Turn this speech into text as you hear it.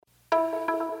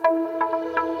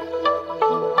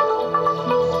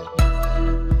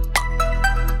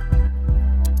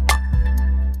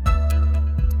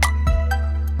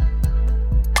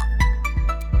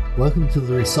Welcome to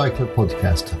the Recycler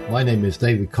Podcast. My name is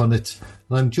David Connett,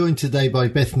 and I'm joined today by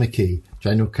Beth McKee,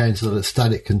 General Counsel at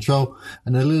Static Control,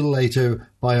 and a little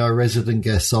later by our resident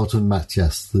guest, Zoltan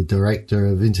Matyas, the Director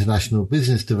of International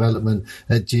Business Development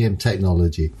at GM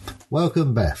Technology.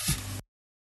 Welcome, Beth.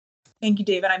 Thank you,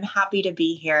 David. I'm happy to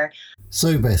be here.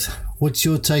 So, Beth, what's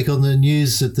your take on the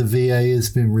news that the VA has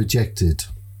been rejected?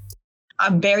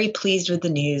 I'm very pleased with the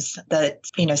news that,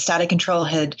 Static Control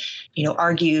had,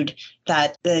 argued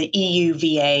that the EU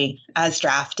VA as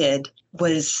drafted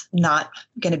was not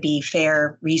going to be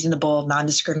fair, reasonable,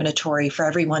 non-discriminatory for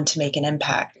everyone to make an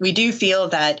impact. We do feel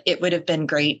that it would have been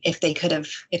great if the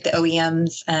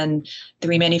OEMs and the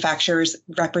remanufacturers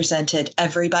represented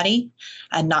everybody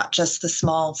and not just the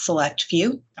small select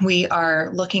few. We are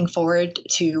looking forward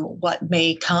to what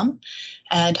may come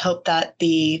and hope that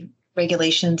the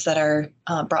regulations that are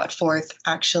brought forth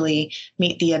actually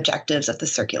meet the objectives of the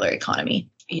circular economy.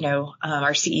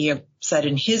 Our CEO said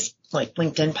in his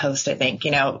LinkedIn post, I think,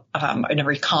 in a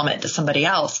comment to somebody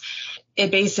else,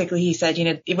 he said,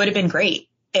 it would have been great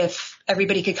if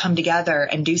everybody could come together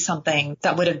and do something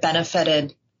that would have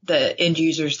benefited the end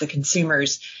users, the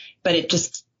consumers, but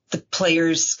the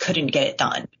players couldn't get it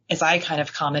done. As I kind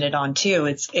of commented on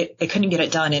too, they couldn't get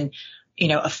it done in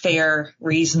a fair,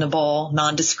 reasonable,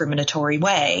 non-discriminatory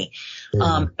way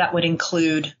that would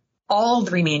include all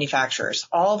the remanufacturers,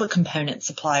 all the component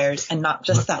suppliers, and not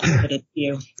just that limited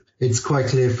few. It's quite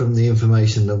clear from the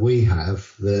information that we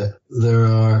have that there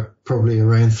are probably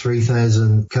around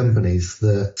 3,000 companies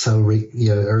that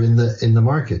are in the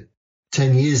market.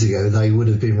 10 years ago, they would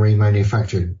have been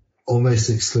remanufactured almost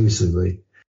exclusively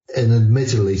in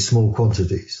admittedly small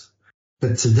quantities.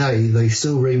 But today, they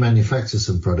still remanufacture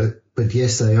some product. But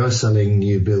yes, they are selling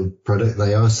new build product.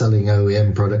 They are selling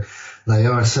OEM product. They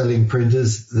are selling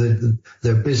printers.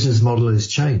 Their business model has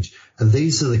changed. And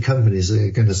these are the companies that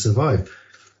are going to survive.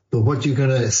 But what you're going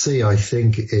to see, I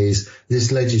think, is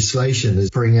this legislation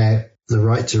is bring out the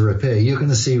right to repair. You're going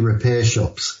to see repair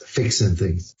shops fixing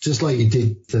things, just like you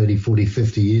did 30, 40,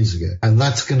 50 years ago. And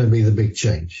that's going to be the big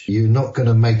change. You're not going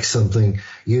to make something,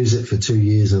 use it for 2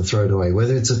 years and throw it away,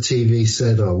 whether it's a TV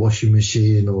set or a washing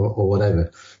machine or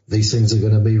whatever. These things are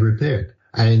going to be repaired.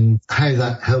 And how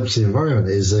that helps the environment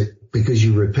is that because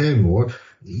you repair more,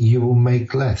 you will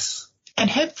make less. And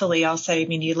hopefully also,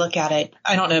 you look at it,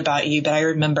 I don't know about you, but I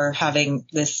remember having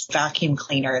this vacuum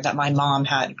cleaner that my mom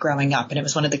had growing up, and it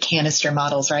was one of the canister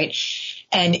models, right?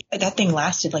 And that thing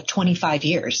lasted like 25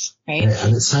 years, right? Yeah,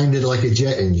 and it sounded like a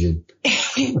jet engine.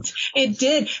 It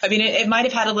did. It might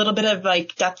have had a little bit of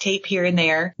duct tape here and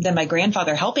there. Then my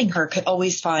grandfather helping her could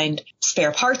always find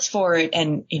spare parts for it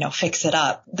and, fix it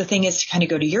up. The thing is to kind of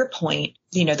go to your point,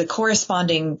 the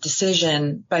corresponding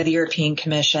decision by the European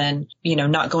Commission,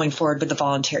 not going forward with the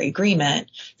voluntary agreement,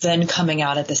 then coming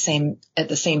out at the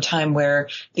same time where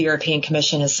the European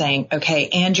Commission is saying, okay,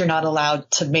 and you're not allowed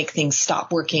to make things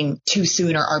stop working too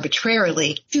soon or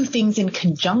arbitrarily. Two things in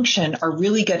conjunction are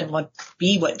really going to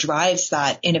be what drives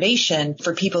that innovation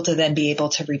for people to then be able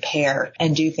to repair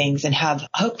and do things and have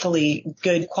hopefully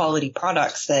good quality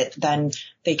products that then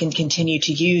they can continue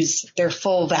to use their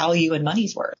full value and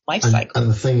money's worth life cycle. And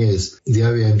the thing is, the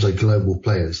OEMs are global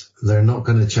players. They're not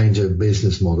going to change their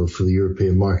business model for the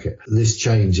European market. This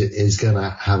change is going to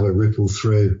have a ripple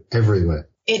through everywhere.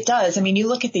 It does. You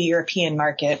look at the European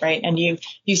market, right? And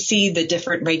you see the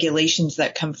different regulations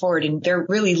that come forward, and they're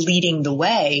really leading the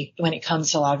way when it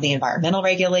comes to a lot of the environmental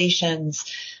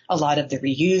regulations, a lot of the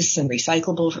reuse and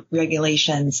recyclable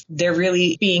regulations. They're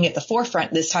really being at the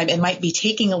forefront this time. It might be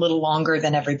taking a little longer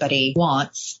than everybody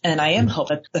wants. And I am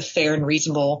hoping that the fair and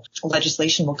reasonable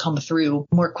legislation will come through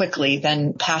more quickly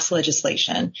than past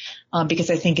legislation. Because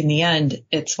I think in the end,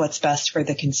 it's what's best for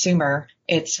the consumer.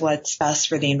 It's what's best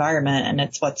for the environment, and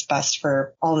it's what's best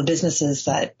for all the businesses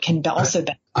that can also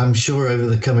benefit. I'm sure over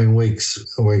the coming weeks,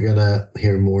 we're going to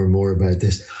hear more and more about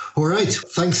this. All right.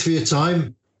 Thanks for your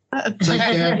time. Take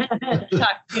care. Talk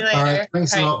to you later. All right.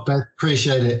 Thanks a lot, Beth.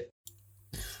 Appreciate it.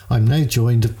 I'm now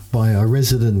joined by our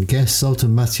resident guest,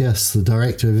 Zoltan Matyas, the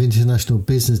Director of International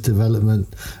Business Development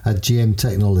at GM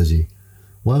Technology.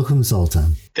 Welcome,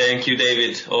 Zoltan. Thank you,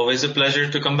 David. Always a pleasure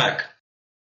to come back.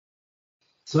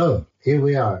 So here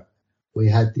we are. We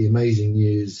had the amazing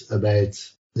news about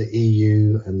the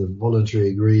EU and the voluntary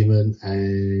agreement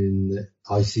and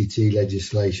ICT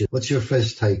legislation. What's your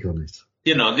first take on it?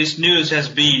 This news has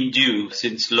been due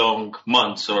since long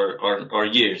months or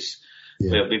years.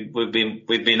 Yeah. We've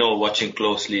been all watching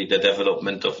closely the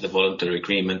development of the voluntary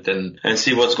agreement and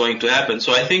see what's going to happen.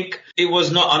 So I think it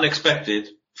was not unexpected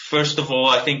First of all,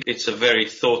 I think it's a very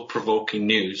thought-provoking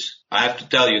news. I have to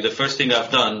tell you, the first thing I've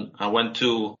done, I went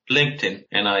to LinkedIn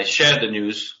and I shared the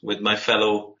news with my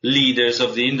fellow leaders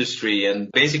of the industry and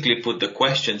basically put the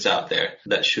questions out there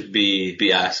that should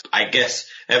be asked. I guess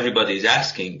everybody's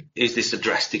asking, is this a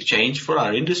drastic change for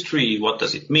our industry? What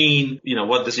does it mean?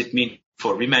 What does it mean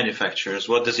for remanufacturers?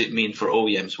 What does it mean for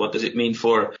OEMs? What does it mean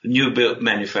for new build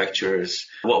manufacturers?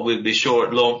 What will be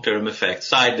short, long-term effects,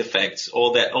 side effects,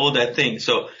 all that thing.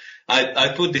 So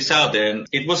I put this out there, and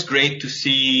it was great to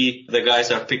see the guys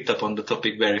are picked up on the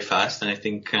topic very fast. And I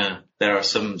think there are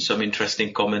some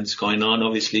interesting comments going on.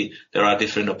 Obviously, there are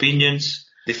different opinions,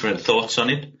 different thoughts on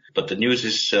it. But the news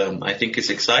is, I think it's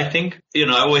exciting.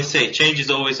 I always say change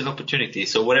is always an opportunity.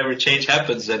 So whatever change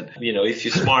happens, then, if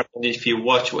you're smart and if you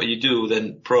watch what you do,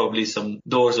 then probably some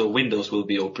doors or windows will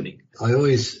be opening. I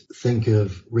always think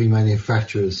of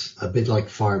remanufacturers a bit like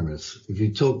farmers. If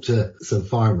you talk to some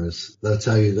farmers, they'll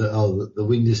tell you that, the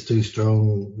wind is too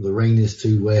strong, the rain is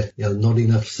too wet, not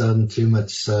enough sun, too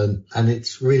much sun. And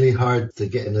it's really hard to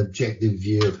get an objective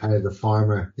view of how the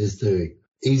farmer is doing.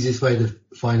 Easiest way to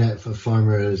find out if a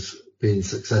farmer is being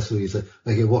successful, you say,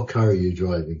 okay, what car are you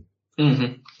driving?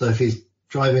 Mm-hmm. So if he's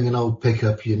driving an old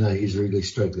pickup, he's really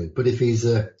struggling. But if he's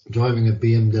driving a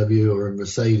BMW or a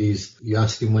Mercedes, you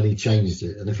ask him when he changed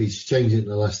it. And if he's changed it in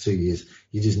the last 2 years,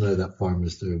 you just know that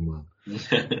farmer's doing well.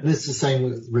 And it's the same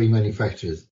with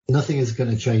remanufacturers. Nothing is going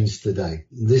to change today.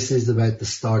 This is about the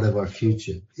start of our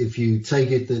future. If you take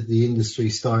it that the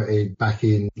industry started back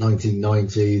in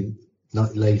 1990,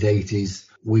 late 80s,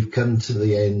 we've come to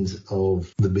the end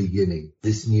of the beginning.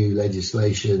 This new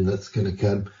legislation that's going to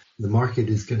come, the market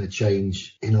is going to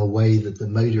change in a way that the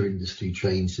motor industry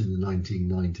changed in the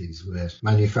 1990s, where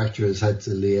manufacturers had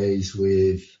to liaise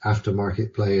with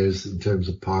aftermarket players in terms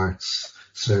of parts,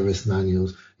 service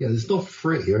manuals. It's not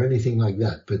free or anything like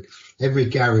that, but every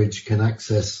garage can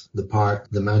access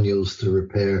the manuals to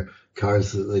repair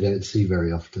cars that they don't see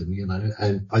very often,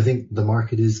 and I think the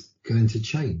market is going to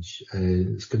change.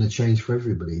 It's going to change for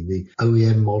everybody. The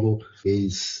OEM model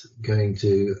is going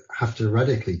to have to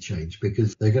radically change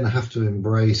because they're going to have to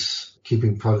embrace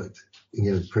keeping product,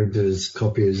 printers,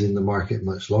 copiers in the market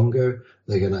much longer.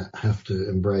 They're going to have to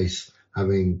embrace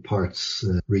having parts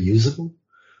reusable.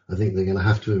 I think they're going to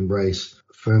have to embrace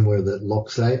firmware that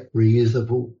locks out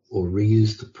reusable or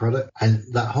reused product. And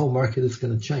that whole market is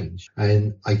going to change.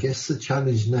 And I guess the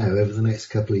challenge now over the next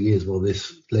couple of years while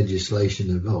this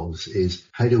legislation evolves is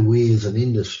how do we as an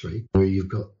industry, where you've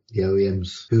got the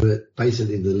OEMs who are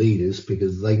basically the leaders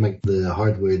because they make the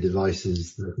hardware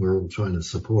devices that we're all trying to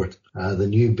support, the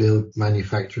new build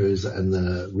manufacturers and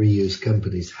the reuse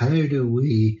companies, how do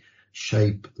we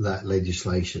shape that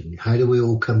legislation? How do we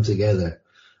all come together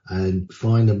and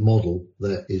find a model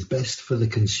that is best for the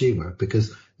consumer?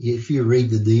 Because if you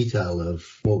read the detail of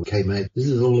what came out, this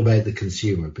is all about the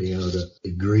consumer being able to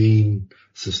be green,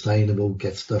 sustainable,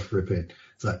 get stuff repaired.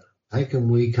 So how can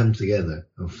we come together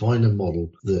and find a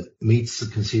model that meets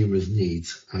the consumer's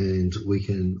needs and we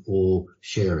can all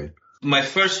share it? My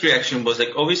first reaction was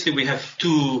obviously we have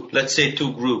two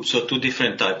groups or two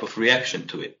different type of reaction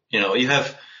to it.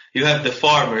 You have the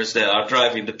farmers that are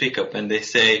driving the pickup and they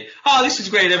say, oh, this is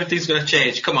great. Everything's going to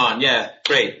change. Come on. Yeah,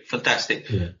 great. Fantastic.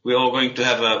 Yeah. We're all going to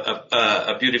have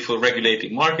a beautiful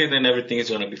regulating market and everything is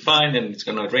going to be fine and it's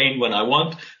going to rain when I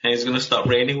want and it's going to stop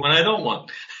raining when I don't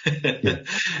want. Yeah.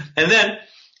 And then,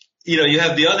 you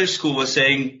have the other school was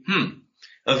saying,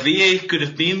 a VA could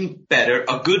have been better.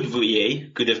 A good VA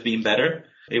could have been better.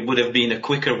 It would have been a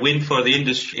quicker win for the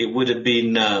industry. It would have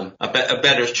been a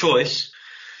better choice.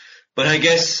 But I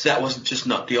guess that was just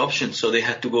not the option, so they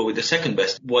had to go with the second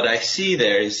best. What I see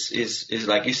there is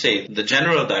like you say, the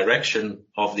general direction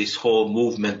of this whole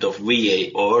movement of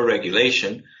VA or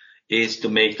regulation is to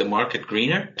make the market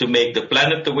greener, to make the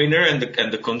planet the winner and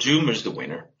the consumers the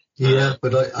winner. Yeah,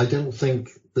 but I don't think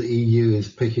the EU is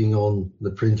picking on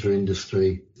the printer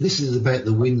industry. This is about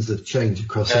the winds of change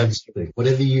across everything.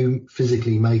 Whatever you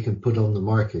physically make and put on the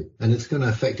market, and it's going to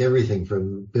affect everything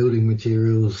from building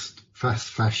materials, fast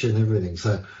fashion, everything.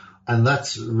 So, and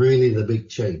that's really the big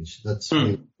change. That's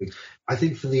really big. I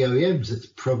think for the OEMs, it's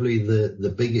probably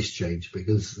the biggest change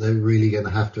because they're really going to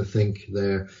have to think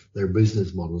their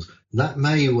business models. That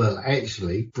may well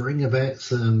actually bring about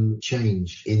some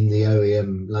change in the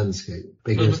OEM landscape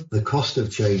because the cost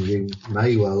of changing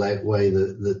may well outweigh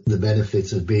the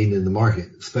benefits of being in the market,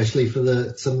 especially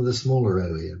for some of the smaller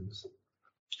OEMs.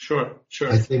 Sure.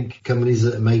 I think companies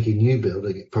that are making new build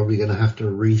are probably going to have to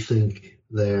rethink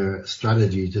their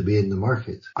strategy to be in the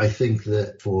market. I think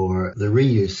that for the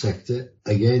reuse sector,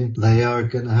 again, they are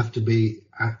going to have to be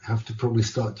have to probably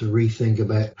start to rethink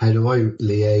about how do I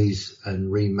liaise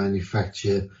and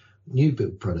remanufacture new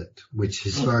build product, which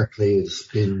historically has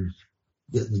been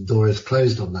the door is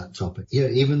closed on that topic. Yeah,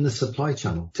 even the supply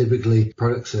channel. Typically,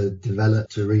 products are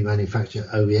developed to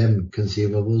remanufacture OEM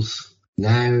consumables.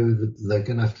 Now they're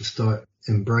going to have to start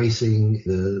embracing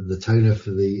the toner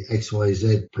for the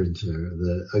XYZ printer,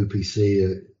 the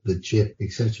OPC, the chip,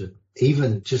 etc.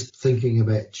 Even just thinking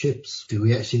about chips. Do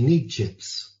we actually need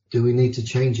chips? Do we need to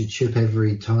change a chip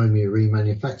every time you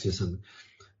remanufacture something?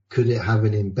 Could it have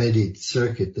an embedded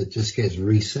circuit that just gets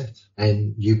reset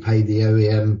and you pay the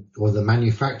OEM or the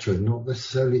manufacturer, not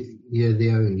necessarily the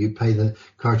OEM, you pay the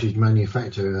cartridge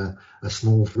manufacturer a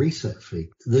small reset fee?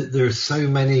 There are so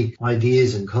many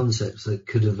ideas and concepts that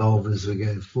could evolve as we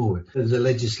go forward. The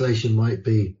legislation might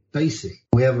be basic.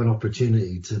 We have an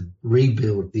opportunity to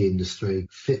rebuild the industry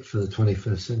fit for the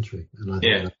 21st century. And I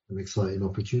think that's an exciting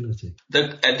opportunity.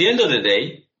 At the end of the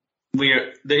day,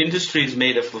 the industry is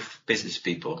made up of business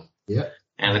people. Yeah.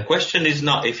 And the question is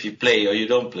not if you play or you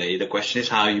don't play. The question is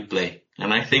how you play.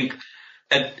 And I think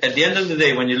at the end of the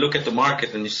day, when you look at the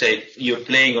market and you say you're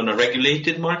playing on a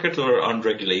regulated market or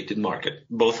unregulated market,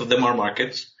 both of them are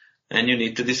markets, and you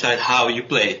need to decide how you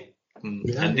play.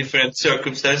 Yeah. And different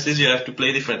circumstances, you have to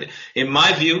play differently. In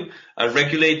my view, a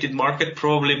regulated market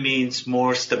probably means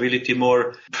more stability,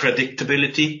 more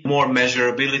predictability, more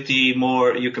measurability,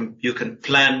 more you can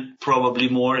plan probably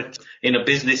more. In a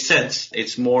business sense,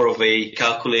 it's more of a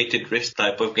calculated risk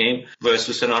type of game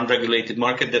versus an unregulated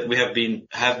market that we have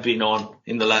been on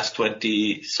in the last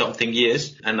 20 something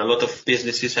years. And a lot of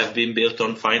businesses have been built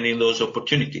on finding those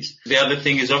opportunities. The other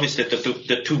thing is obviously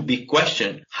the two big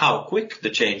question, how quick the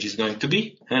change is going to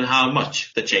be and how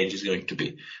much the change is going to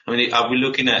be. I mean, are we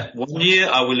looking at 1 year?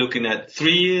 Are we looking at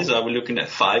 3 years? Are we looking at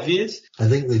 5 years? I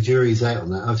think the jury's out on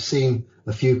that. I've seen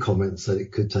a few comments that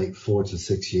it could take 4 to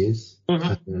 6 years.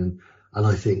 Mm-hmm. And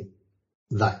I think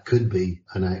that could be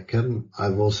an outcome.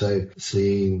 I've also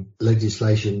seen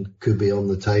legislation could be on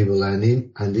the table and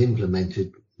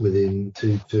implemented within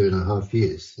 2.5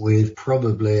 years, with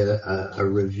probably a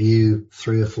review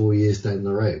 3 or 4 years down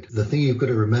the road. The thing you've got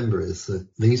to remember is that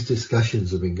these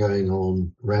discussions have been going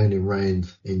on round and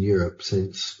round in Europe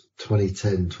since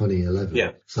 2010, 2011.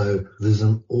 Yeah. So there's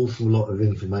an awful lot of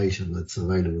information that's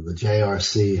available. The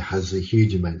JRC has a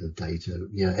huge amount of data.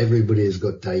 You know, everybody has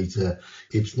got data.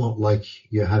 It's not like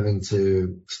you're having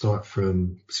to start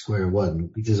from square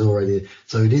one. It is already.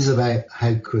 So it is about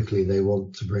how quickly they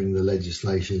want to bring the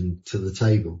legislation to the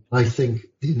table. I think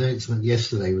the announcement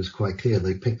yesterday was quite clear.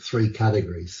 They picked 3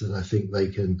 categories that I think they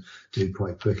can do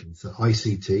quite quickly. So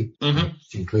ICT,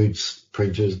 which includes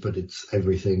printers, but it's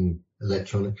everything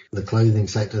electronic, the clothing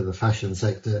sector, the fashion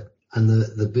sector, and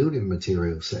the building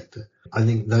material sector. I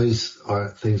think those are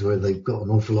things where they've got an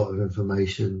awful lot of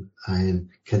information and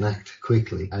can act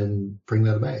quickly and bring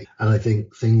that about. And I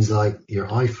think things like your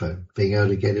iPhone, being able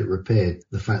to get it repaired,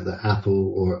 the fact that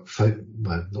Apple or phone,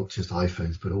 well, not just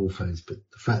iPhones, but all phones, but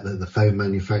the fact that the phone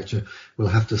manufacturer will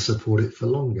have to support it for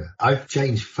longer. I've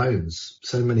changed phones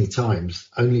so many times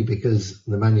only because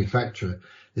the manufacturer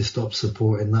has stopped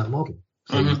supporting that model.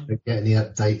 So you don't get any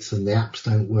updates and the apps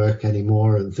don't work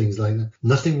anymore and things like that.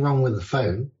 Nothing wrong with the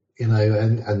phone, you know,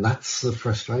 and that's the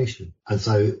frustration. And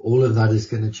so all of that is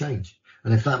going to change.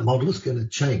 And if that model is going to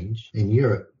change in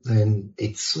Europe, then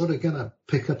it's sort of going to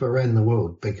pick up around the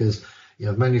world because, you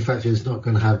know, manufacturers not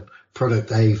going to have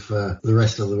product A for the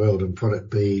rest of the world and product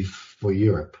B for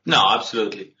Europe. No,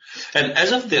 absolutely. And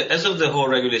as of the whole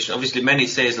regulation, obviously many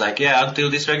says like, yeah, until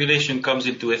this regulation comes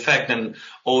into effect and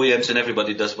OEMs and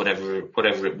everybody does whatever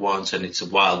it wants and it's a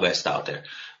wild west out there.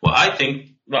 Well, I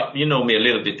think, well, you know me a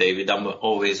little bit, David. I'm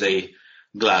always a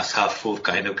glass half full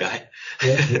kind of guy.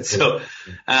 Yeah, so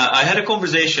I had a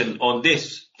conversation on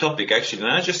this topic actually,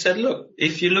 and I just said, look,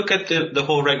 if you look at the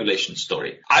whole regulation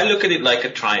story, I look at it like a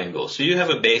triangle. So you have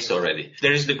a base already.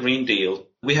 There is the Green Deal.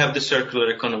 We have the Circular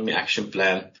Economy Action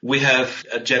Plan. We have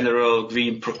a general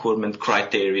green procurement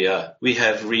criteria. We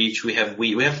have REACH. We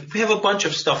have a bunch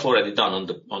of stuff already done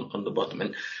on the bottom.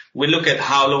 And we look at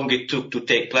how long it took to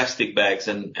take plastic bags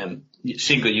and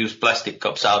single-use plastic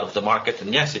cups out of the market.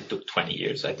 And yes, it took 20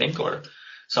 years, I think, or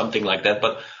something like that.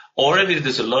 But already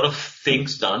there's a lot of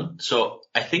things done. So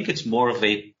I think it's more of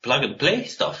a plug and play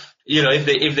stuff. You know, if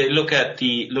they look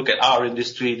at our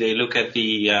industry, they look at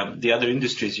the other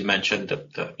industries you mentioned,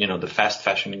 the fast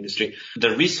fashion industry,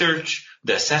 the research,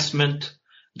 the assessment,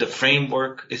 the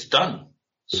framework is done.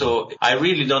 So I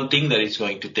really don't think that it's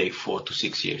going to take 4 to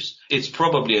 6 years. It's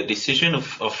probably a decision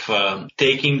of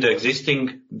taking the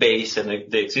existing base and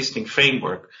the existing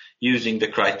framework, using the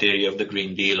criteria of the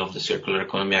Green Deal, of the Circular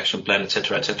Economy Action Plan,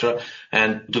 etc.,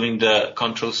 and doing the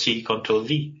Control-C,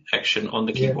 Control-V action on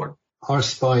the keyboard. Our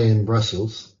spy in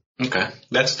Brussels. Okay,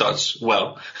 that starts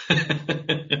well.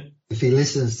 If he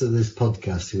listens to this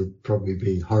podcast, he'll probably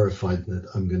be horrified that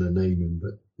I'm going to name him,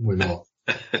 but we're not.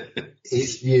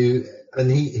 His view,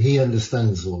 and he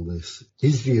understands all this,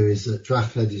 his view is that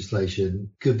draft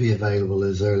legislation could be available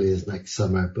as early as next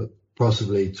summer, but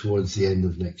possibly towards the end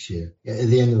of next year. At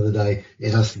the end of the day,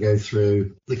 it has to go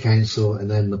through the council and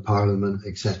then the parliament,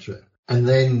 etc. And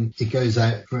then it goes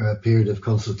out for a period of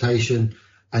consultation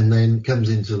and then comes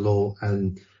into law.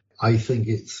 And I think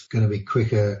it's going to be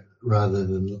quicker rather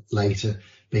than later,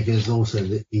 because also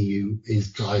the EU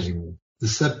is driving it. The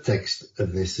subtext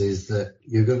of this is that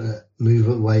you're going to move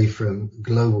away from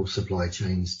global supply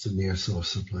chains to near source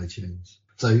supply chains.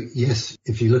 So yes,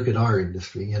 if you look at our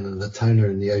industry, the toner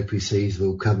and the OPCs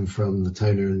will come from the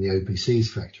toner and the OPCs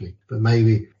factory. But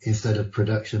maybe instead of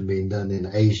production being done in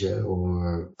Asia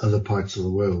or other parts of the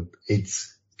world,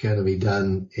 it's going to be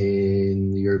done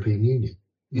in the European Union.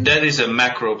 That is a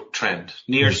macro trend.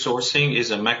 Near sourcing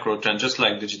is a macro trend, just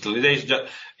like digitalization.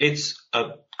 It's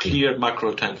a clear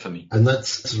macro trend for me. And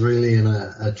that's really an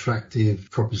attractive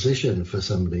proposition for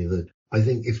somebody that I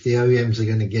think if the OEMs are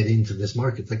going to get into this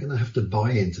market, they're going to have to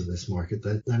buy into this market.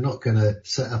 They're not going to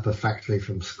set up a factory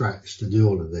from scratch to do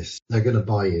all of this. They're going to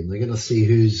buy in. They're going to see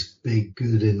who's big,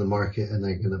 good in the market, and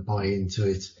they're going to buy into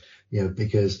it,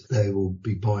 because they will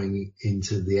be buying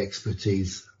into the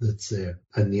expertise that's there.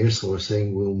 And near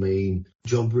sourcing will mean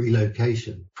job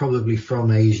relocation, probably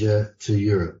from Asia to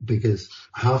Europe, because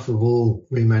half of all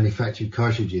remanufactured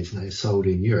cartridges now sold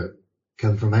in Europe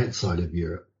come from outside of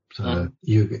Europe. So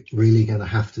you're really going to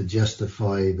have to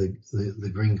justify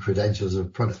the green credentials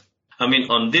of product. I mean,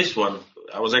 on this one,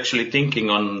 I was actually thinking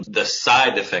on the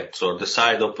side effects or the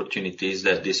side opportunities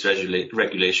that this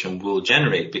regulation will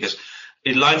generate, because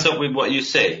it lines up with what you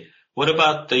say. What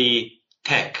about the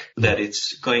tech that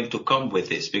it's going to come with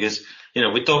this? Because,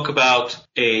 we talk about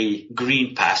a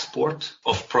green passport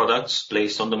of products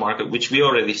placed on the market, which we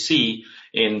already see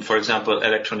in, for example,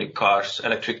 electric cars,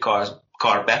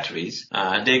 car batteries.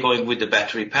 They're going with the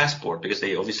battery passport because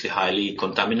they're obviously highly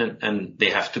contaminant and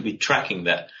they have to be tracking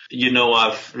that.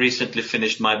 I've recently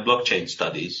finished my blockchain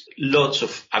studies.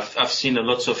 I've seen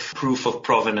lots of proof of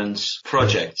provenance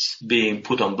projects being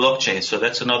put on blockchain. So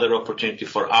that's another opportunity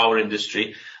for our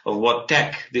industry of what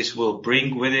tech this will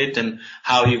bring with it and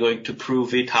how you're going to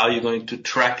prove it, how you're going to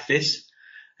track this.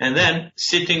 And then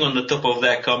sitting on the top of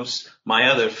that comes my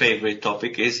other favorite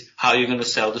topic is how you're going to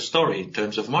sell the story in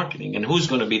terms of marketing, and who's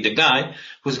going to be the guy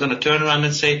who's going to turn around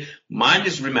and say, mine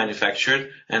is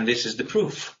remanufactured and this is the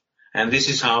proof. And this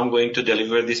is how I'm going to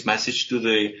deliver this message to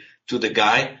the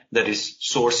guy that is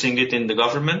sourcing it in the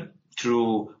government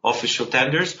through official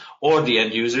tenders, or the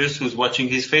end users who's watching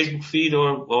his Facebook feed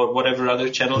or whatever other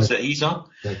channels that he's on.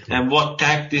 Exactly. And what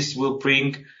tag this will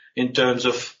bring in terms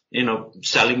of,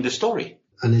 selling the story.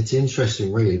 And it's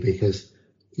interesting, really, because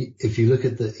if you look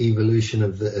at the evolution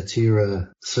of the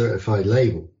ATIRA certified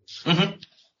label,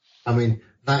 I mean,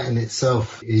 that in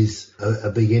itself is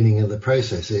a beginning of the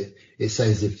process. It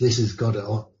says if this has got it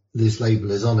on, this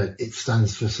label is on it, it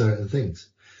stands for certain things.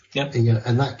 Yeah.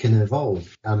 And that can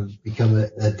evolve and become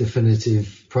a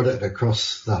definitive product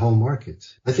across the whole market.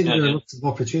 I think there are lots of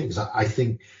opportunities. I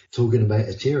think talking about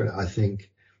ATIRA, I think,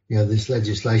 this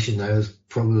legislation now is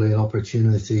probably an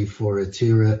opportunity for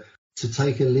ATIRA to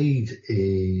take a lead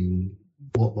in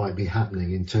what might be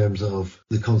happening in terms of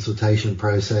the consultation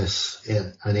process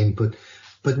and input,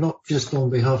 but not just on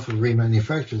behalf of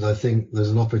remanufacturers. I think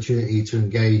there's an opportunity to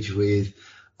engage with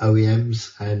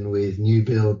OEMs and with new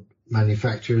build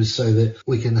manufacturers so that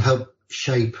we can help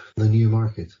shape the new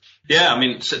market. Yeah, I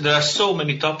mean, there are so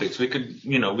many topics. We could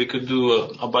do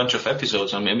a bunch of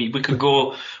episodes. I mean, we could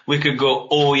go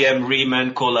OEM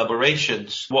reman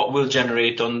collaborations. What will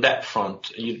generate on that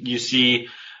front? You see,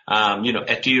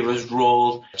 ATIRA's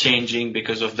role changing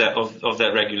because of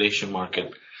that regulation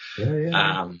market. There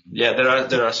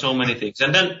are so many things.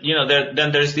 And then,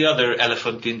 then there's the other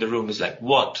elephant in the room is like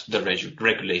what the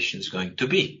regulation is going to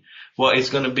be. What it's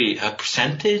going to be, a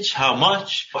percentage, how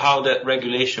much, how that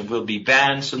regulation will be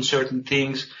bans on certain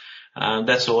things.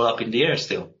 That's all up in the air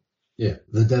still. Yeah,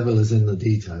 the devil is in the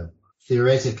detail.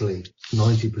 Theoretically,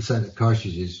 90% of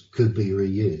cartridges could be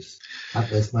reused at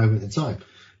this moment in time.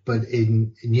 But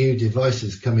in new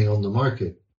devices coming on the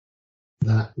market,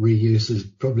 that reuse is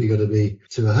probably going to be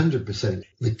to 100%.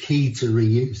 The key to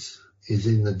reuse is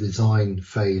in the design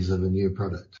phase of a new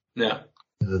product. Yeah.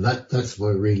 That's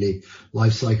where really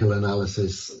life cycle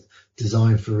analysis,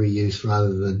 designed for reuse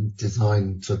rather than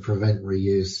designed to prevent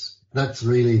reuse. That's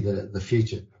really the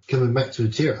future. Coming back to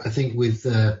it here, I think with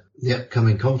the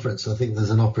upcoming conference, I think there's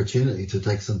an opportunity to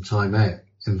take some time out,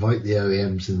 invite the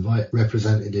OEMs, invite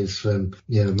representatives from,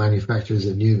 manufacturers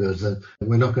of new builds. And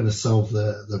we're not going to solve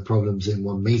the problems in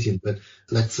one meeting, but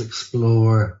let's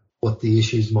explore what the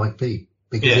issues might be.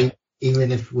 Because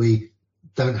even if we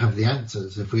don't have the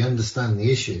answers, if we understand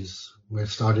the issues, we're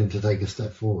starting to take a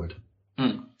step forward.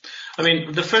 I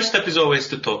mean, the first step is always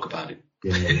to talk about it.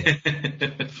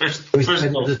 Yeah. first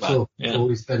talk.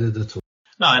 Always better to talk.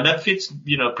 No, and that fits,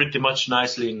 pretty much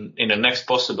nicely in the next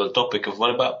possible topic of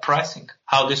what about pricing?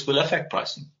 How this will affect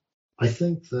pricing? I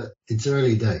think that it's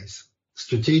early days.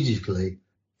 Strategically,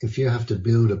 if you have to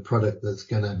build a product that's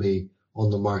going to be on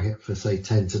the market for, say,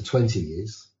 10 to 20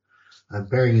 years, and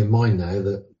bearing in mind now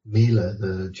that Miele,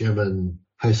 the German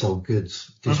household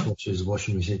goods, dishwashers,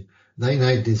 washing machine, they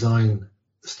now design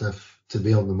stuff to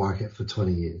be on the market for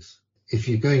 20 years. If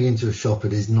you're going into a shop,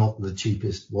 it is not the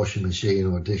cheapest washing machine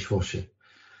or dishwasher.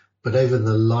 But over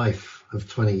the life of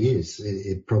 20 years,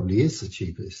 it probably is the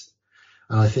cheapest.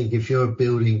 And I think if you're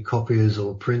building copiers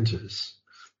or printers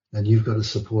and you've got to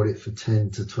support it for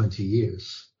 10 to 20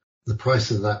 years, the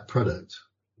price of that product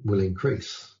will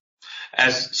increase.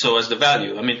 As the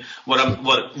value. I mean,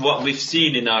 what we've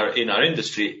seen in our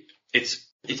industry, it's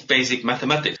basic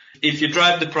mathematics. If you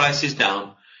drive the prices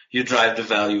down, you drive the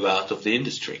value out of the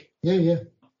industry. Yeah.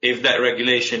 If that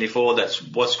regulation, if all that's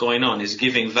what's going on is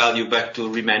giving value back to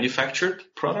remanufactured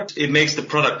products, it makes the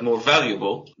product more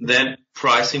valuable, then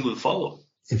pricing will follow.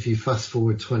 If you fast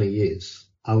forward 20 years,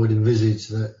 I would envisage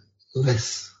that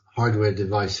less hardware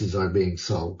devices are being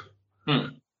sold.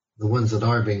 The ones that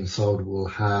are being sold will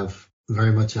have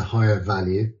very much a higher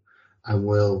value and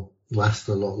will last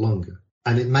a lot longer.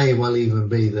 And it may well even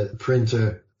be that the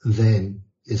printer then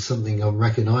is something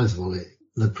unrecognizable.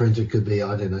 The printer could be,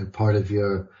 I don't know, part of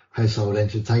your household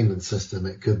entertainment system.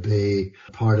 It could be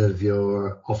part of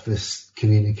your office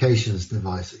communications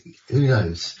device. Who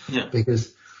knows? Yeah.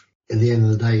 Because at the end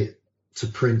of the day, to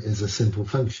print is a simple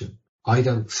function. I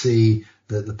don't see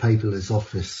that the paperless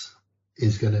office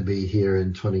is going to be here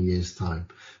in 20 years' time,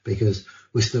 because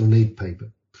we still need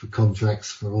paper for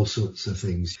contracts, for all sorts of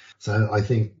things. So I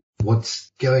think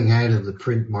what's going out of the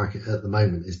print market at the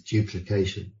moment is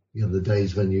duplication. The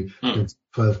days when you print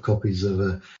 12 copies of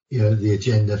the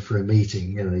agenda for a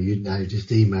meeting, you now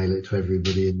just email it to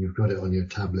everybody and you've got it on your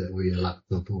tablet or your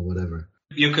laptop or whatever.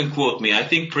 You can quote me. I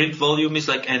think print volume is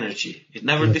like energy. It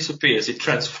never disappears. It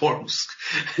transforms.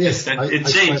 Yes. It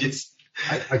changes.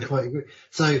 I quite agree.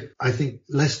 So I think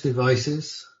less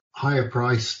devices, higher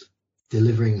priced,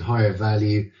 delivering higher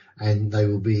value, and they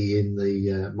will be in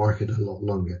the market a lot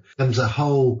longer. Comes a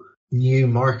whole new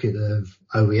market of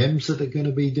OEMs that are going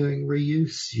to be doing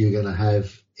reuse. You're going to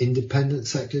have independent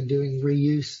sector doing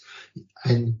reuse,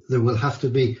 and there will have to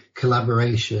be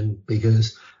collaboration,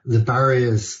 because the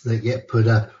barriers that get put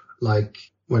up, like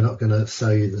we're not going to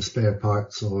sell you the spare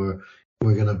parts or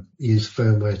we're going to use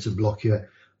firmware to block you out,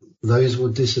 those will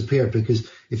disappear. Because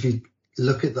if you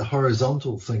look at the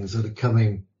horizontal things that are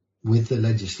coming with the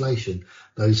legislation,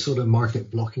 those sort of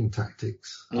market blocking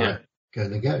tactics are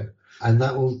going to go. And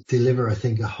that will deliver, I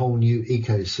think, a whole new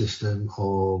ecosystem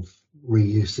of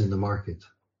reuse in the market.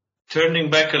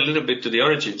 Turning back a little bit to the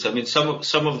origins, I mean,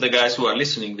 some of the guys who are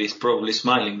listening to this probably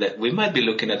smiling that we might be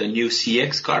looking at a new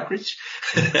CX cartridge.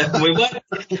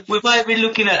 we might be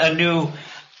looking at a new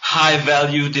high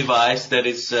value device that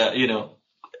is,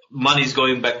 money's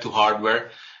going back to hardware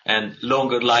and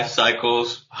longer life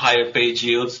cycles, higher page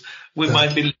yields. We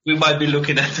might be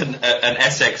looking at an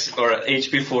SX or an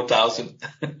HP 4000.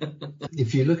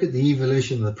 If you look at the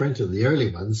evolution of the printer, the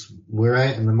early ones were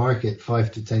out in the market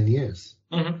 5 to 10 years.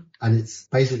 Mm-hmm. And it's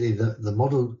basically the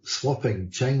model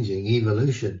swapping, changing,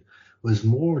 evolution was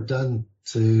more done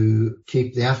to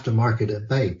keep the aftermarket at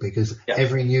bay, because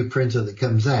every new printer that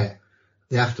comes out,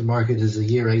 the aftermarket is a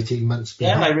year, 18 months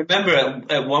behind. Yeah, I remember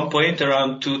at one point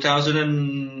around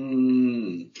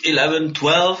 2011,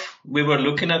 12, we were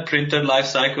looking at printer life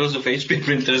cycles of HP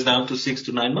printers down to 6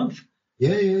 to 9 months.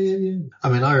 Yeah. I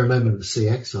mean, I remember the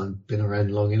CX. I've been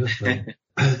around long enough.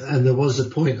 And there was a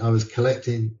point I was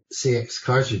collecting CX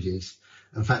cartridges.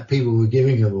 In fact, people were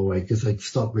giving them away because they'd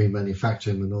stopped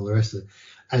remanufacturing them and all the rest of it.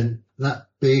 And that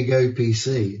big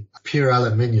OPC, pure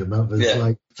aluminium, I was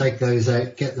like, take those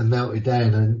out, get them melted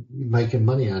down and making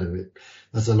money out of it.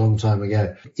 That's a long time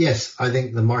ago. Yes, I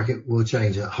think the market will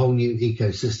change. A whole new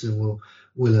ecosystem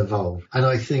will evolve. And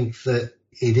I think that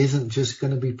it isn't just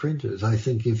going to be printers. I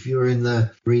think if you're in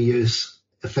the reuse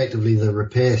effectively the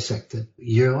repair sector,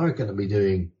 you are going to be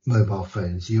doing mobile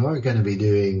phones. You are going to be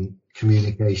doing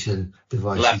communication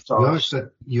devices.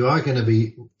 Laptops. You are going to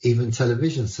be even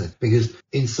television sets, because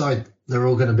inside they're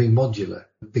all going to be modular,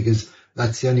 because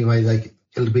that's the only way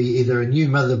it'll be either a new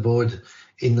motherboard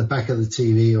in the back of the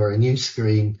TV or a new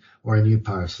screen or a new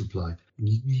power supply.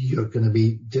 You're going to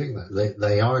be doing that.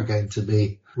 They are going to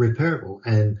be repairable,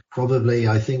 and probably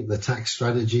I think the tax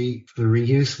strategy for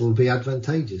reuse will be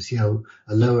advantageous. A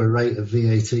lower rate of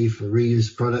VAT for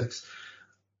reused products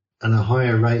and a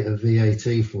higher rate of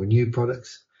VAT for new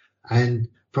products, and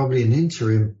probably an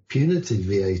interim punitive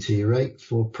VAT rate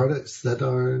for products that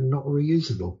are not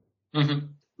reusable. Mm-hmm.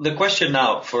 The question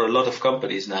now for a lot of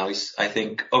companies now is, I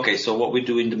think, okay, so what we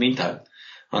do in the meantime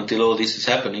until all this is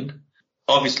happening?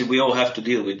 Obviously, we all have to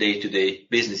deal with day-to-day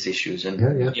business issues. And,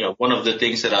 one of the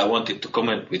things that I wanted to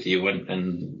comment with you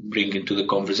and bring into the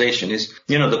conversation is,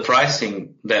 the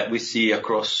pricing that we see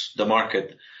across the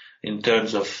market in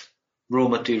terms of raw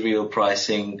material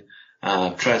pricing,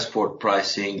 transport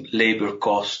pricing, labor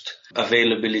cost,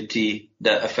 availability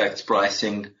that affects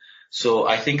pricing. So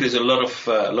I think there's a lot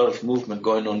of movement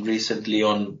going on recently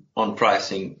on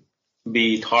pricing,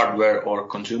 be it hardware or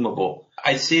consumable.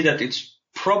 I see that it's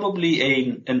probably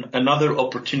another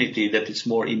opportunity that is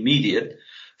more immediate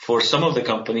for some of the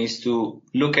companies to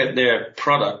look at their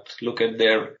product, look at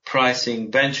their pricing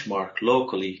benchmark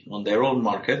locally on their own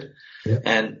market,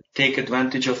 and take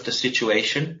advantage of the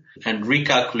situation and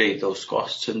recalculate those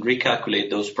costs and recalculate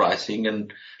those pricing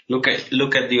and look at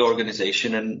the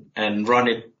organization and run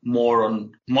it more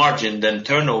on margin than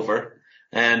turnover,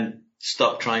 and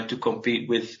stop trying to compete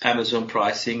with Amazon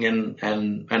pricing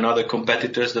and other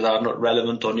competitors that are not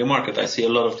relevant on your market. I see a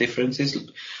lot of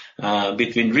differences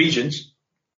between regions,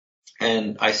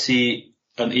 and I see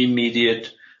an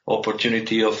immediate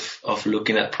opportunity of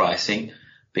looking at pricing,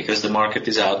 because the market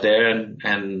is out there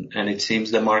and it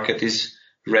seems the market is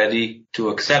ready to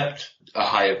accept a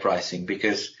higher pricing,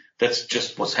 because that's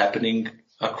just what's happening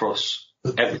across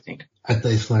everything. At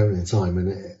this moment in time,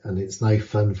 and it's no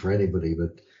fun for anybody,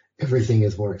 but everything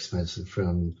is more expensive,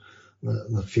 from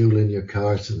the fuel in your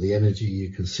car to the energy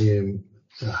you consume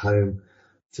at home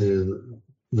to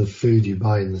the food you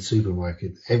buy in the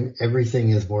supermarket. Everything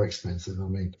is more expensive. I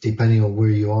mean, depending on where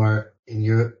you are in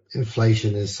Europe,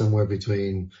 inflation is somewhere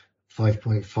between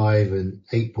 5.5 and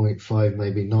 8.5,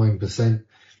 maybe 9%.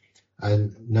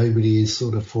 And nobody is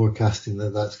sort of forecasting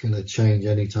that that's going to change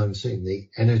anytime soon. The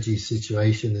energy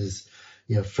situation is,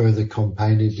 further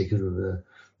compounded because of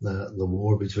the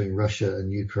war between Russia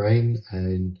and Ukraine,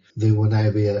 and there will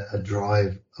now be a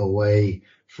drive away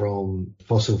from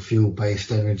fossil fuel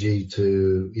based energy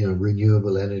to,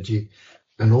 renewable energy.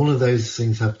 And all of those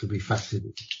things have to be factored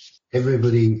in.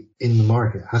 Everybody in the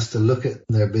market has to look at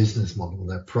their business model,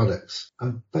 their products,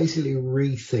 and basically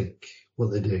rethink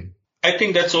what they're doing. I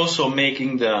think that's also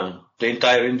making the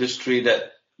entire industry,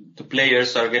 that the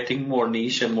players are getting more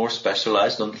niche and more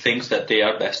specialized on things that they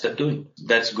are best at doing.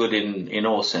 That's good in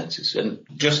all senses. And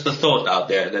just the thought out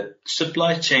there that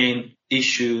supply chain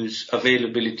issues,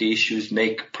 availability issues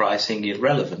make pricing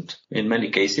irrelevant in many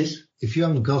cases. If you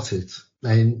haven't got it,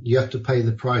 then you have to pay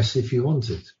the price if you want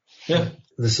it. Yeah.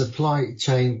 The supply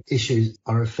chain issues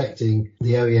are affecting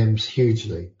the OEMs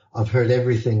hugely. I've heard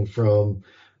everything from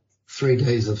 3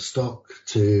 days of stock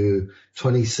to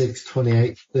 26,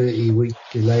 28, 30 week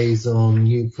delays on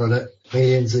new product,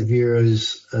 millions of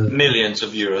euros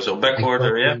on back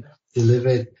order,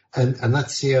 delivered. And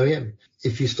that's the OEM.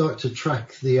 If you start to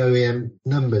track the OEM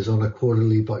numbers on a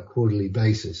quarterly by quarterly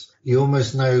basis, you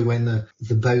almost know when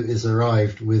the boat has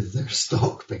arrived with their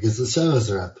stock, because the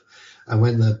sales are up. And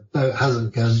when the boat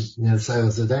hasn't come,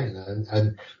 sales are down.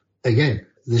 And again,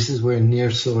 this is where near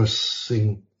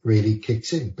sourcing really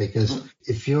kicks in, because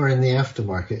if you're in the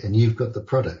aftermarket and you've got the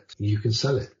product, you can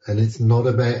sell it. And it's not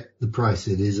about the price,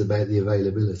 it is about the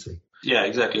availability. Yeah,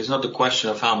 exactly. It's not the question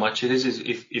of how much it is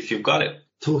if you've got it.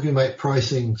 Talking about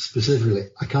pricing specifically,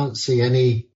 I can't see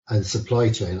and supply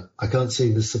chain, I can't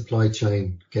see the supply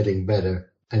chain getting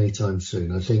better anytime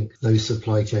soon. I think those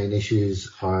supply chain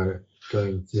issues are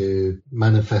going to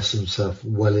manifest themselves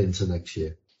well into next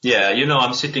year. Yeah,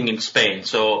 I'm sitting in Spain,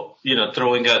 so,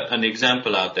 throwing an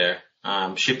example out there,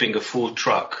 shipping a full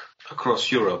truck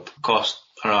across Europe cost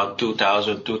around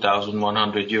 2,000,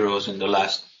 2,100 euros in the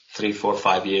last 3, 4,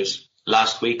 5 years.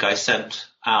 Last week I sent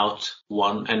out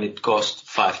one and it cost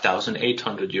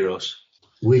 5,800 euros.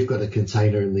 we've got a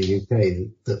container in the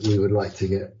UK that we would like to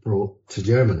get brought to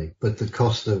Germany, but the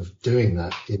cost of doing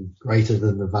that is greater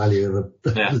than the value of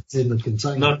that's in the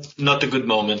container. Not a good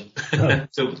moment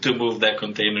to move that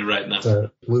container right now. So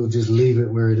we'll just leave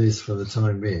it where it is for the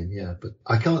time being. Yeah, but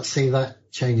I can't see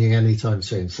that changing anytime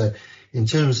soon. So in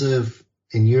terms of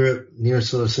in Europe, near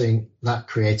sourcing, that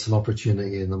creates an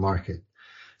opportunity in the market.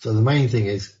 So the main thing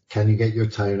is, can you get your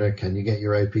toner? Can you get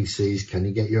your OPCs? Can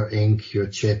you get your ink, your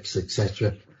chips,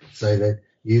 etc., so that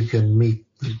you can meet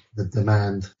the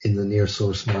demand in the near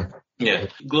source market? Yeah.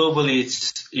 Globally,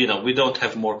 it's, we don't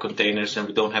have more containers and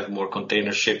we don't have more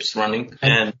container ships running.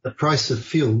 And the price of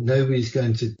fuel, nobody's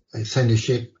going to send a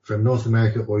ship from North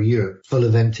America or Europe full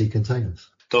of empty containers.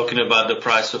 Talking about the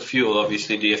price of fuel,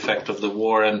 obviously the effect of the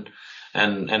war and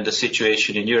the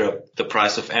situation in Europe, the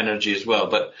price of energy as well.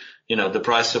 But, the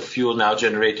price of fuel now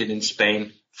generated in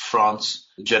Spain, France,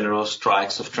 general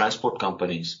strikes of transport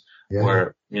companies,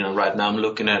 where, right now I'm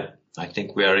looking at, I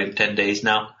think we are in 10 days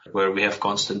now, where we have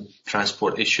constant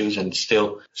transport issues, and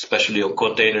still, especially on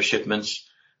container shipments,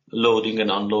 loading and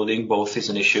unloading, both is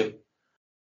an issue.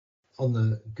 On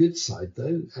the good side,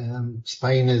 though,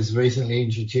 Spain has recently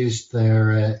introduced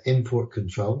their import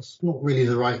controls. Not really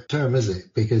the right term, is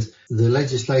it? Because the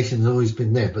legislation has always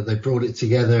been there, but they brought it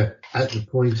together at the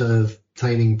point of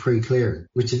obtaining pre-clearance,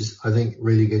 which is, I think,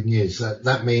 really good news.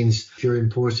 That means if you're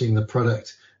importing the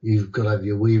product, you've got to have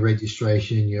your WE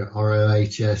registration, your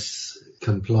ROHS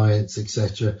compliance,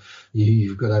 etc.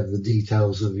 You've got to have the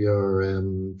details of your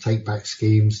take-back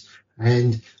schemes.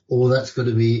 And all that's got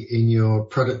to be in your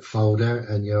product folder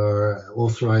and your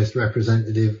authorized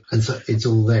representative. And so it's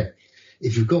all there.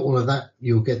 If you've got all of that,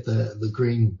 you'll get the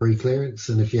green pre-clearance.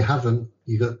 And if you haven't,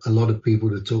 you've got a lot of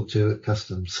people to talk to at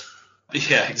customs.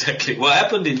 Yeah, exactly. What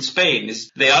happened in Spain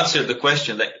is they answered the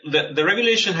question that the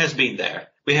regulation has been there.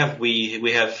 We have REACH,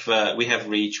 we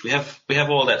have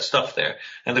all that stuff there.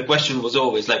 And the question was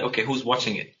always like, okay, who's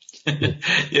watching it?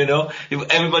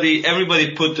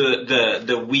 Everybody put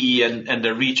the WE and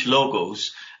the REACH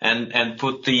logos and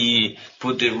put the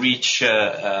REACH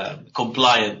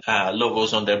compliant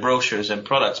logos on their brochures and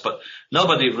products, but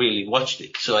nobody really watched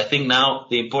it. So I think now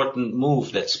the important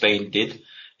move that Spain did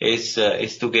is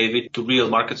to give it to real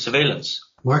market surveillance.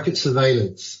 Market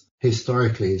surveillance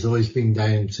historically has always been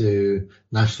down to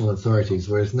national authorities,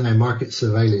 whereas now market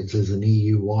surveillance is an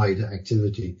EU-wide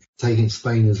activity. Taking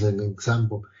Spain as an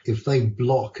example, if they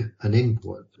block an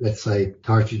import, let's say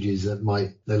cartridges that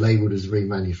they're labelled as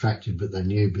remanufactured, but they're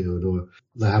new build, or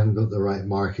they haven't got the right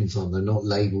markings on, they're not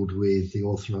labelled with the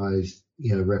authorised,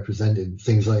 representative,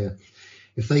 things like that.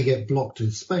 If they get blocked in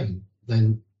Spain,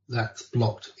 then that's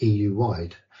blocked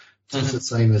EU-wide. It's the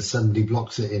same as somebody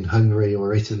blocks it in Hungary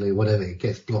or Italy or whatever, it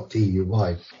gets blocked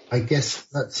EU-wide. I guess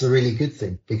that's a really good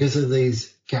thing. Because of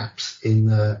these gaps in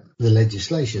the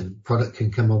legislation, product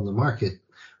can come on the market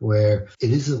where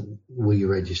it isn't WE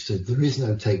registered, there is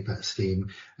no take-back scheme,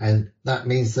 and that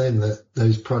means then that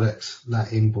those products,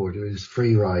 that importer is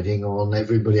free riding on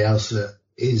everybody else that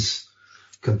is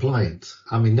compliant.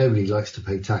 I mean, nobody likes to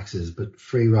pay taxes, but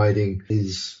free riding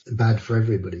is bad for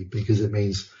everybody because it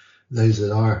means those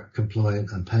that are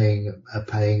compliant and are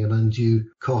paying an undue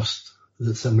cost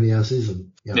that somebody else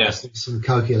isn't. I saw some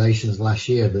calculations last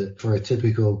year that for a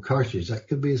typical cartridge, that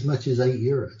could be as much as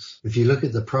 €8. If you look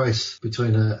at the price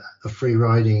between a free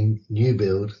riding new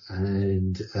build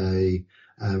and a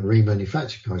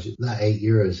remanufactured cartridge, that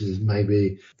 €8 is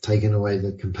maybe taking away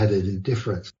the competitive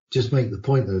difference. Just make the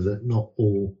point though that not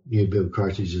all new build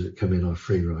cartridges that come in are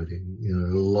free riding.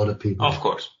 A lot of people of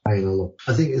course paying a lot.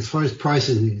 I think as far as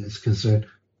pricing is concerned,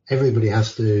 everybody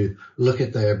has to look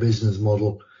at their business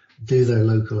model, do their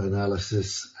local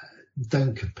analysis.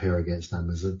 Don't compare against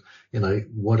Amazon.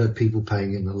 What are people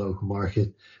paying in the local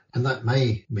market? And that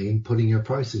may mean putting your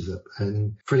prices up.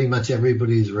 And pretty much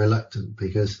everybody's reluctant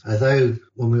because although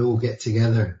when we all get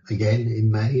together again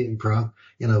in May in Prague,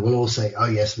 we'll all say, oh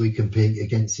yes, we compete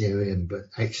against the OEM, but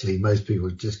actually most people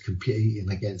are just competing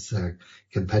against their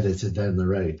competitor down the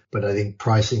road. But I think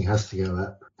pricing has to go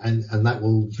up and that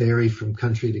will vary from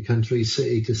country to country,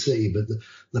 city to city, but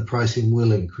the pricing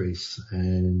will increase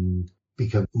and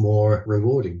become more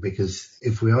rewarding because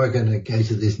if we are going to go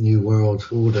to this new world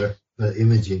order,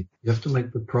 imaging, you have to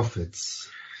make the profits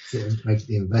to make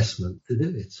the investment to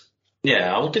do it.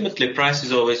 Yeah, ultimately price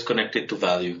is always connected to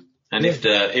value. And if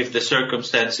the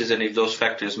circumstances and if those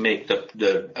factors make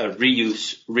the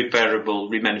reuse, repairable,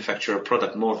 remanufactured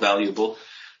product more valuable,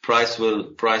 price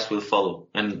will follow.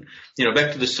 And,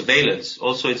 back to the surveillance,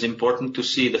 also it's important to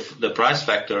see the price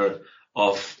factor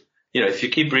of, if you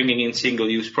keep bringing in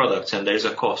single-use products and there's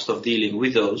a cost of dealing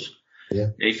with those,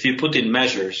 if you put in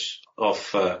measures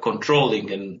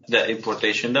controlling and that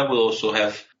importation, that will also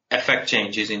have affect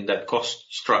changes in that cost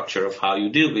structure of how you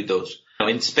deal with those. Now,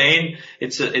 in Spain,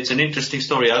 it's an interesting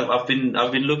story. I've been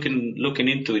looking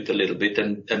into it a little bit,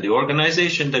 and the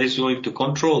organization that is going to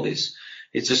control this,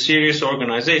 it's a serious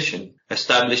organization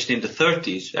established in the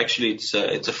 30s. Actually, it's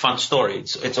a fun story.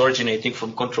 It's originating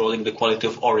from controlling the quality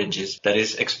of oranges that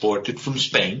is exported from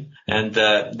Spain, and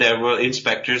there were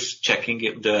inspectors checking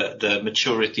the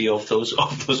maturity of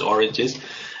those oranges.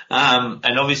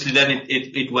 And obviously then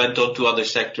it went on to other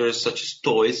sectors such as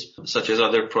toys, such as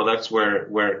other products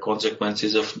where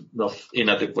consequences of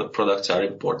inadequate products are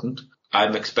important.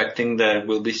 I'm expecting there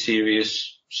will be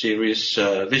serious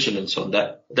vigilance on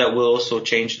that. That will also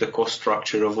change the cost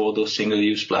structure of all those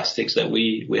single-use plastics that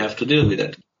we have to deal with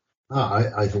it.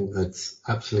 I think that's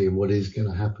absolutely what is going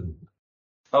to happen.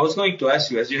 I was going to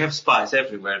ask you, as you have spies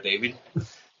everywhere, David,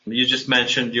 you just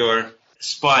mentioned your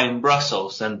spy in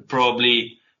Brussels, and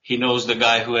probably he knows the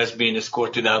guy who has been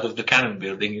escorted out of the Canon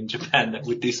building in Japan that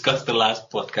we discussed the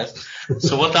last podcast.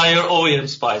 So what are your OEM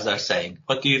spies are saying?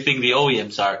 What do you think the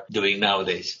OEMs are doing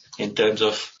nowadays in terms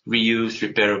of reuse,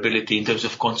 repairability, in terms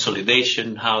of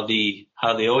consolidation, how the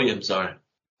OEMs are?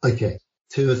 Okay.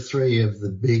 2 or 3 of the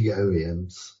big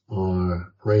OEMs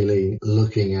are really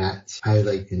looking at how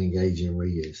they can engage in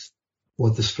reuse,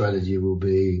 what the strategy will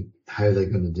be, how they're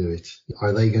going to do it.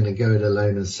 Are they going to go it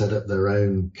alone and set up their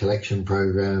own collection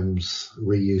programs,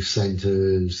 reuse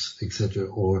centers, etc.,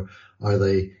 or are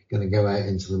they going to go out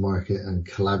into the market and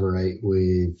collaborate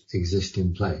with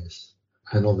existing players?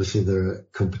 And obviously there are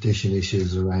competition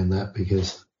issues around that,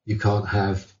 because you can't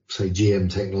have, say, GM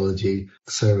technology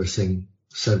servicing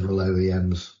several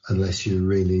OEMs unless you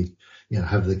really,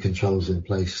 have the controls in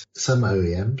place. Some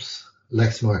OEMs,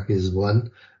 Lexmark is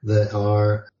one, that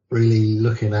are really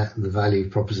looking at the value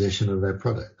proposition of their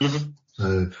product. Mm-hmm.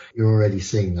 So you're already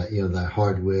seeing that, their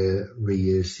hardware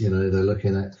reuse, they're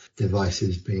looking at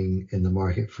devices being in the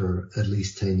market for at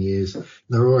least 10 years.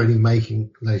 They're already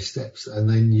making those steps. And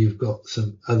then you've got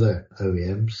some other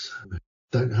OEMs who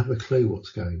don't have a clue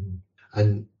what's going on.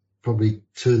 And probably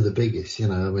 2 of the biggest,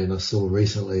 I saw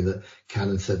recently that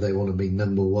Canon said they want to be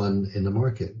number 1 in the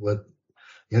market. Well,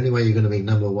 the only way you're going to be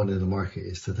number 1 in the market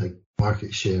is to take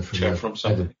market share from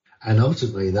somebody. And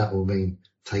ultimately that will mean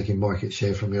taking market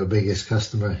share from your biggest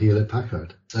customer,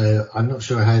 Hewlett-Packard. So I'm not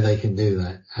sure how they can do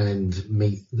that and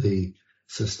meet the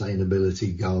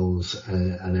sustainability goals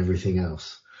and everything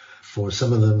else. For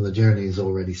some of them, the journey has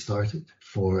already started.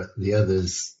 For the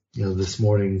others, this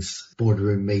morning's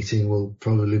boardroom meeting will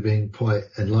probably be quite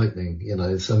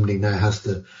enlightening. Somebody now has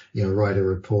to, write a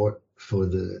report for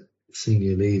the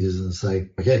senior leaders and say,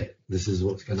 okay, this is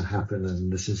what's going to happen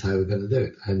and this is how we're going to do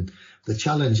it. And the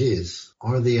challenge is,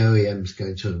 are the OEMs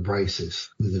going to embrace this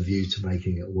with a view to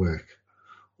making it work?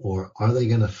 Or are they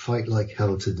going to fight like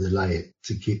hell to delay it,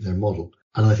 to keep their model?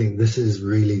 And I think this is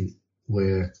really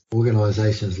where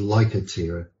organizations like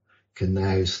Atira can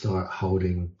now start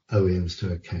holding OEMs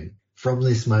to account. From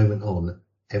this moment on,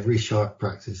 every sharp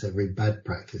practice, every bad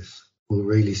practice will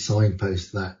really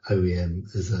signpost that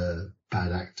OEM as a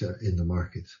bad actor in the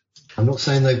market. I'm not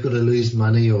saying they've got to lose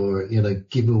money or,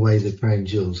 give away the crown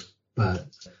jewels, but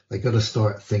they've got to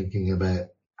start thinking about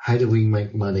how do we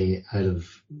make money out of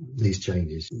these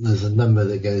changes. There's a number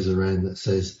that goes around that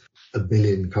says 1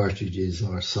 billion cartridges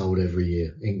are sold every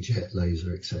year, inkjet,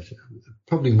 laser, etc.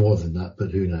 Probably more than that,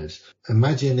 but who knows?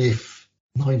 Imagine if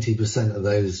 90% of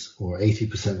those, or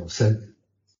 80%, or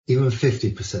even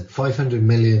 50%, 500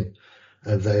 million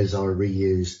of those are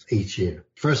reused each year.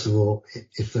 First of all,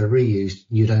 if they're reused,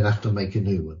 you don't have to make a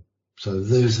new one. So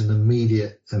there's an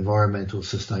immediate environmental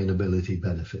sustainability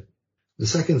benefit. The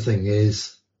second thing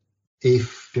is,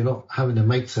 if you're not having to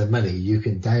make so many, you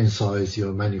can downsize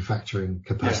your manufacturing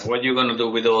capacity. Yeah, what are you going to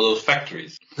do with all those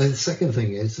factories? And the second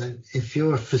thing is, if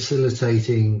you're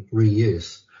facilitating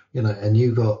reuse, and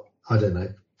you got,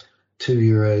 €2,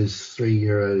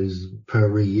 €3 per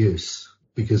reuse,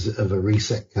 because of a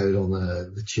reset code on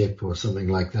the chip or something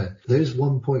like that. There's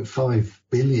 1.5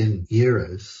 billion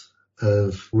euros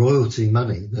of royalty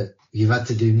money that you've had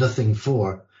to do nothing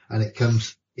for, and it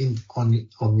comes in on the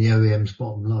OEM's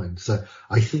bottom line. So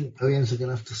I think OEMs are going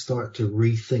to have to start to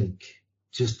rethink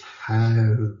just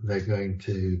how they're going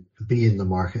to be in the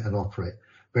market and operate.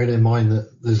 Bearing in mind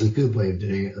that there's a good way of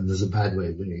doing it and there's a bad way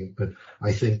of doing it, but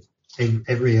I think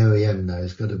every OEM now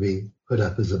has got to be put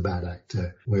up as a bad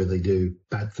actor where they do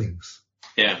bad things.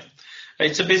 Yeah.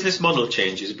 It's a business model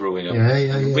change is brewing up.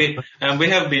 Yeah. We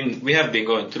have been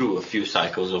going through a few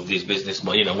cycles of these business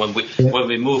models. When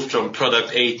we moved from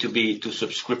product A to B to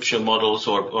subscription models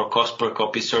or cost per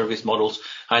copy service models,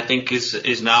 I think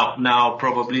is now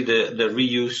probably the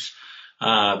reuse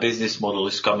business model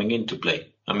is coming into play.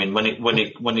 I mean,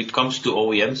 when it comes to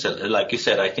OEMs, like you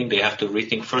said, I think they have to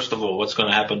rethink first of all what's going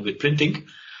to happen with printing,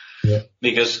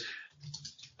 because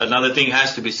another thing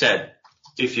has to be said.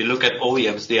 If you look at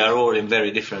OEMs, they are all in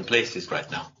very different places right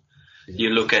now. You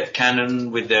look at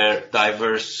Canon with their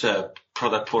diverse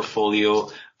product portfolio,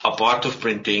 a part of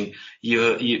printing.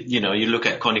 You look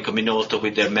at Konica Minolta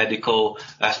with their medical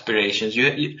aspirations.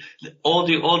 All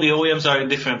the OEMs are in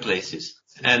different places,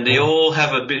 and they all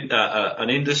have an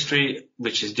industry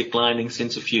which is declining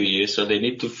since a few years. So they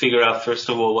need to figure out first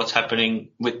of all what's happening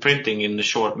with printing in the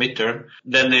short midterm.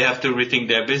 Then they have to rethink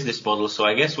their business model. So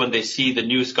I guess when they see the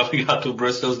news coming out of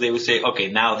Brussels, they will say,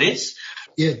 okay, now this.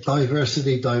 Yeah,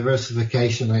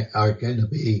 diversification are going to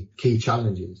be key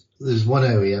challenges. There's one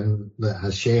OEM that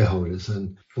has shareholders,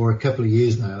 and for a couple of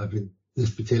years now,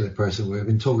 this particular person, we've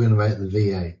been talking about the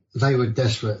VA. They were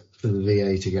desperate for the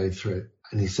VA to go through.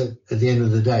 And he said, at the end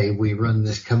of the day, we run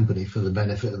this company for the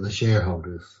benefit of the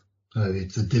shareholders. So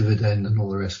it's a dividend and all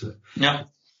the rest of it. Yeah.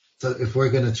 So if we're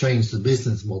going to change the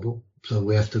business model, so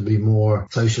we have to be more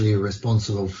socially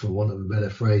responsible, for want of a better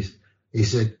phrase, he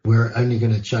said, we're only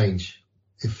going to change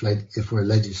if we're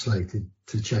legislated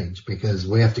to change, because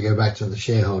we have to go back to the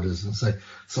shareholders and say,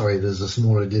 sorry, there's a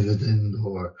smaller dividend,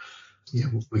 or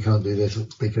we can't do this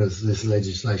because this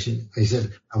legislation. He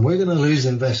said, and we're going to lose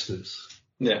investors.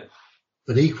 Yeah.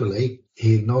 But equally,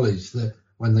 he acknowledged that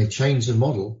when they change the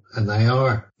model and they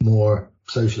are more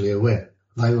socially aware,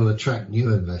 they will attract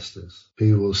new investors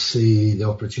who will see the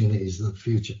opportunities in the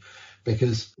future.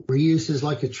 Because reuse is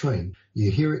like a train.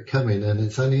 You hear it coming, and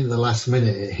it's only in the last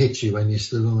minute it hits you when you're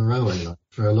still on the railway line.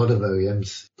 For a lot of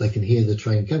OEMs, they can hear the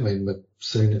train coming, but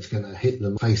soon it's going to hit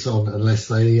them face on unless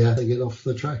they get off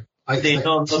the track. I expect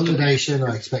consolidation,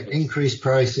 I expect increased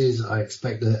prices, I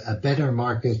expect a better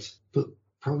market, but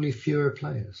probably fewer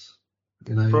players.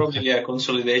 Probably,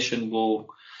 consolidation will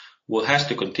has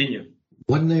to continue.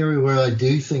 One area where I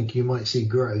do think you might see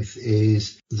growth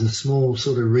is the small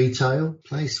sort of retail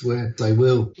place where they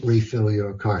will refill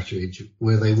your cartridge,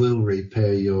 where they will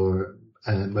repair your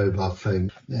mobile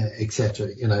phone, etc.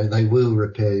 They will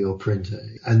repair your printer,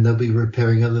 and they'll be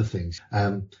repairing other things.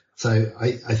 So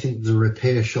I think the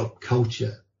repair shop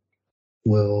culture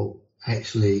will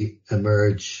actually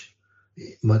emerge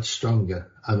much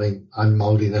stronger. I mean, I'm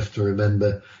old enough to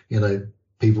remember,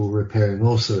 people repairing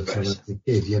all sorts when I was a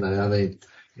kid,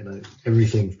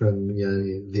 everything from,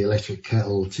 the electric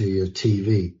kettle to your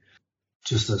TV,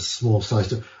 just a small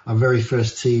size. Our very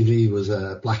first TV was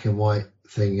a black and white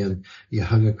thing, and you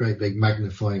hung a great big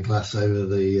magnifying glass over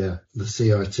the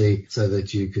CRT so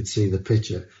that you could see the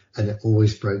picture, and it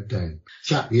always broke down.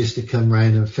 Chap used to come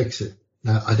round and fix it.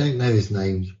 Now, I don't know his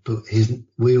name, but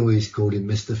we always called him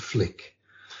Mr. Flick.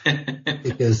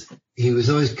 Because he was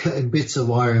always cutting bits of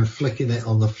wire and flicking it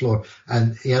on the floor,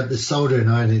 and he had the soldering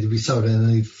iron, he'd be soldering,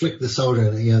 and he'd flick the solder,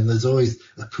 and there's always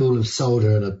a pool of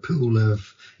solder and a pool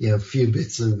of a few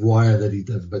bits of wire that he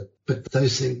did, but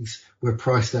those things were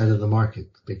priced out of the market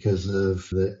because of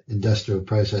the industrial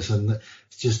process, and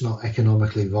it's just not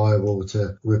economically viable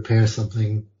to repair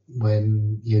something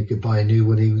when you could buy a new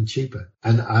one even cheaper.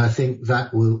 And I think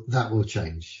that will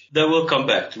change. That will come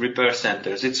back to repair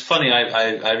centers. It's funny,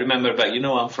 I remember back,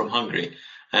 I'm from Hungary,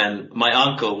 and my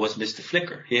uncle was Mr.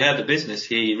 Flicker. He had a business.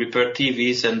 He repaired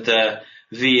TVs and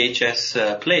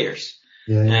VHS players.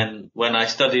 Yeah. And when I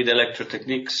studied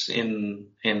electrotechnics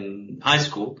in high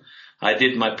school, I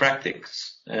did my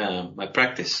practice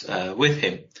with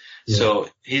him. Yeah. So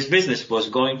his business was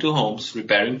going to homes,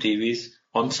 repairing TVs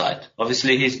on site.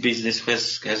 Obviously, his business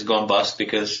has gone bust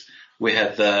because we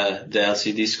had the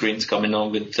LCD screens coming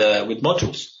on with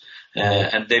modules,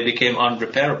 and they became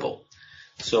unrepairable.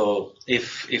 So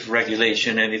if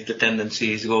regulation and if the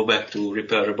tendencies go back to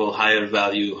repairable, higher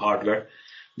value hardware,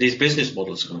 these business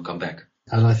models are going to come back.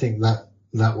 And I think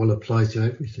that will apply to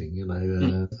everything,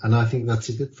 and I think that's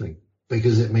a good thing,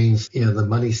 because it means, the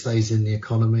money stays in the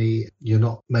economy. You're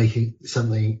not making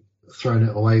something, throwing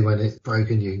it away when it's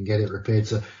broken, you can get it repaired.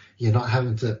 So you're not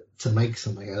having to make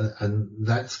something, and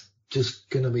that's just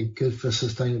going to be good for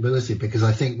sustainability, because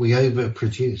I think we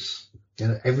overproduce,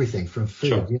 everything from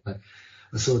food. Sure.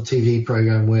 I saw a TV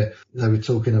program where they were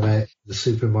talking about the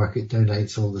supermarket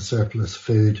donates all the surplus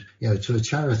food, to a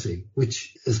charity,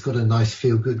 which has got a nice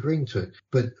feel-good ring to it.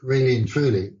 But really and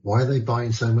truly, why are they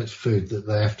buying so much food that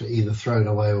they have to either throw it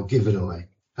away or give it away?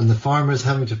 And the farmers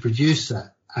having to produce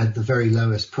that at the very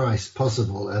lowest price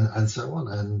possible and so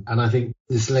on. And I think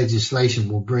this legislation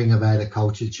will bring about a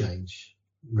culture change.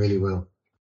 Really will.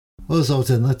 Well,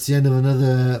 Zoltan, that's the end of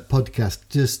another podcast.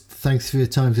 Just thanks for your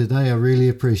time today. I really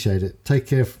appreciate it. Take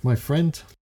care, my friend.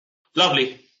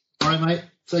 Lovely. All right, mate.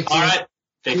 Take care. All right.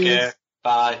 Take care.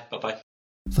 Bye. Bye-bye.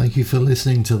 Thank you for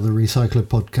listening to the Recycler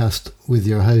Podcast with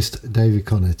your host, David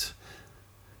Connett.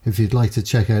 If you'd like to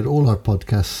check out all our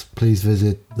podcasts, please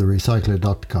visit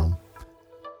therecycler.com.